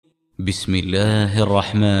بسم الله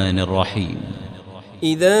الرحمن الرحيم.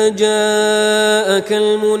 إذا جاءك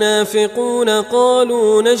المنافقون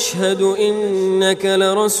قالوا نشهد إنك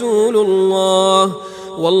لرسول الله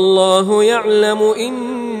والله يعلم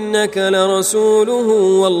إنك لرسوله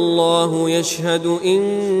والله يشهد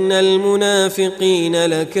إن المنافقين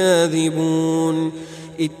لكاذبون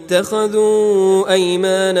اتخذوا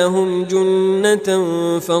أيمانهم جنة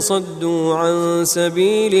فصدوا عن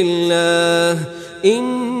سبيل الله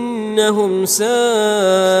إنهم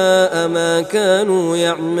ساء ما كانوا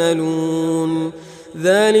يعملون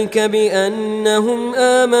ذلك بأنهم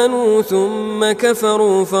آمنوا ثم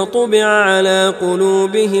كفروا فطبع على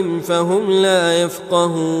قلوبهم فهم لا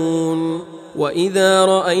يفقهون وإذا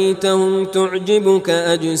رأيتهم تعجبك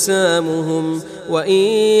أجسامهم وإن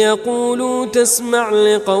يقولوا تسمع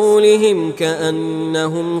لقولهم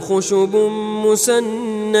كأنهم خشب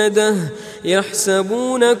مسندة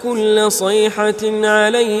يحسبون كل صيحة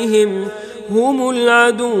عليهم هم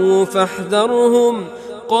العدو فاحذرهم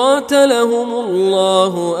قاتلهم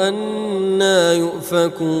الله أنى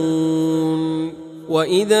يؤفكون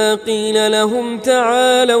وإذا قيل لهم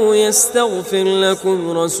تعالوا يستغفر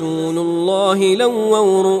لكم رسول الله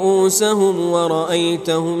لووا رؤوسهم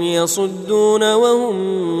ورأيتهم يصدون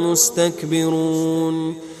وهم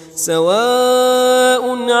مستكبرون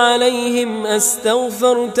سواء عليهم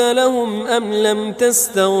أستغفرت لهم أم لم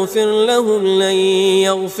تستغفر لهم لن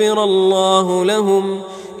يغفر الله لهم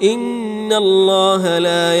إن الله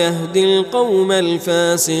لا يهدي القوم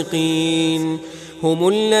الفاسقين هم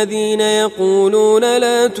الذين يقولون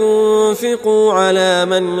لا تنفقوا على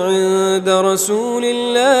من عند رسول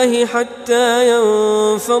الله حتى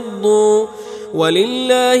ينفضوا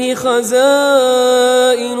ولله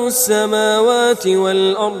خزائن السماوات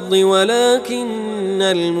والأرض ولكن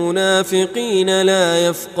المنافقين لا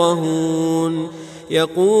يفقهون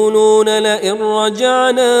يقولون لئن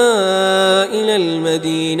رجعنا إلى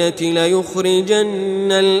المدينة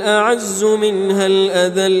ليخرجن الأعز منها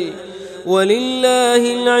الأذل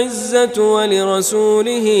ولله العزة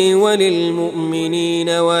ولرسوله وللمؤمنين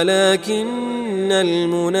ولكن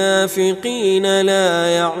المنافقين لا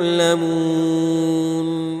يعلمون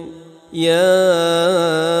يا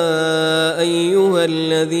أيها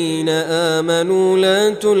الذين آمنوا لا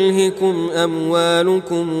تلهكم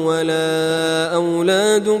أموالكم ولا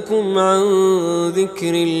أولادكم عن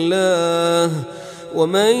ذكر الله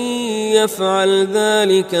ومن يفعل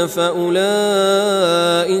ذلك فأولئك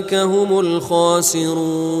هم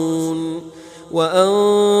الخاسرون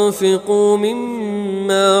وأنفقوا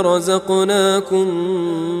مما رزقناكم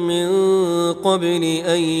من قبل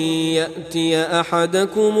أن يأتي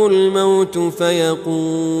أحدكم الموت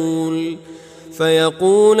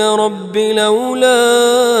فيقول رب لولا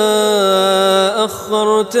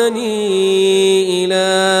أخرتني إلى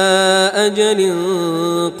أجل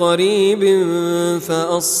قريب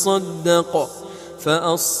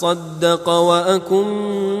فأصدق وأكن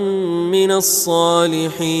من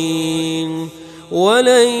الصالحين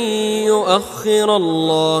ولن يؤخر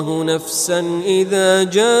الله نفسا إذا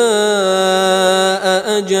جاء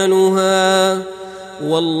أجلها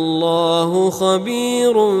والله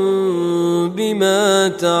خبير بما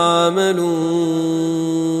تعملون.